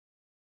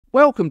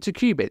Welcome to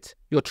QueBIT,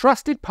 your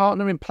trusted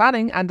partner in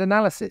planning and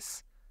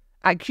analysis.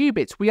 At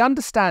QueBIT, we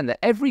understand that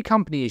every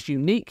company is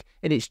unique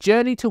in its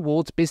journey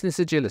towards business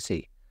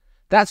agility.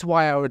 That's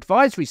why our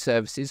advisory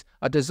services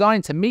are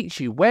designed to meet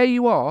you where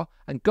you are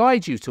and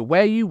guide you to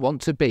where you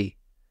want to be.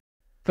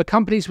 For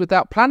companies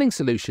without planning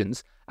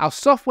solutions, our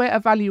software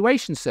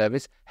evaluation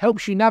service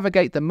helps you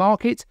navigate the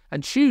market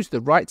and choose the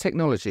right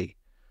technology.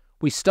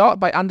 We start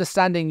by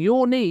understanding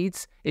your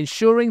needs,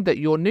 ensuring that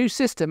your new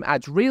system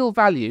adds real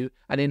value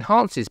and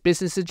enhances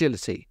business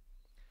agility.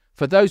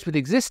 For those with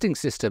existing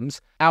systems,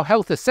 our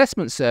health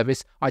assessment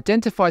service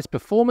identifies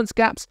performance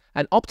gaps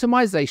and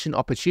optimization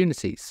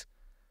opportunities.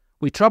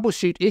 We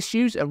troubleshoot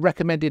issues and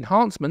recommend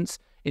enhancements,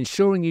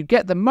 ensuring you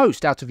get the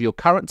most out of your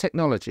current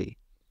technology.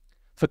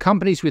 For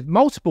companies with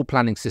multiple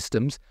planning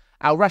systems,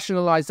 our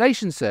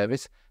Rationalization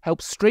service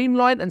helps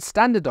streamline and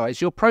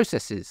standardize your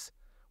processes.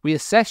 We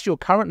assess your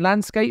current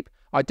landscape,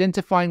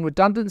 identifying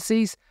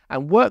redundancies,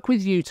 and work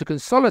with you to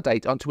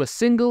consolidate onto a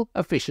single,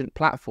 efficient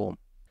platform.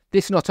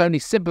 This not only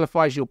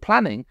simplifies your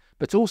planning,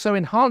 but also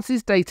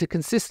enhances data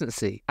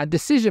consistency and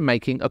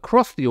decision-making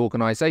across the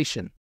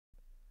organization.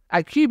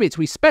 At QueBIT,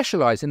 we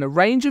specialize in a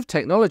range of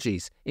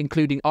technologies,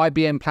 including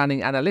IBM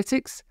Planning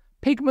Analytics,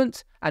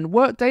 Pigment, and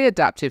Workday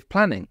Adaptive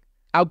Planning.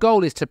 Our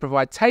goal is to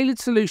provide tailored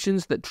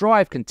solutions that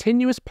drive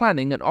continuous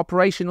planning and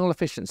operational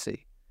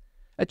efficiency.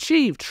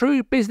 Achieve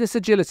true business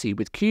agility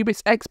with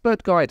QueBIT's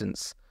expert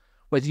guidance.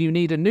 Whether you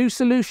need a new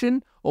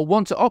solution or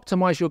want to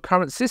optimize your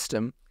current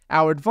system,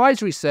 our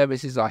advisory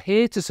services are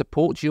here to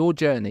support your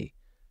journey.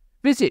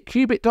 Visit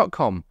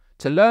QueBIT.com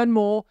to learn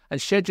more and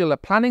schedule a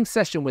planning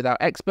session with our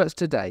experts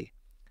today.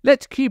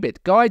 Let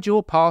QueBIT guide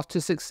your path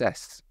to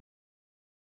success.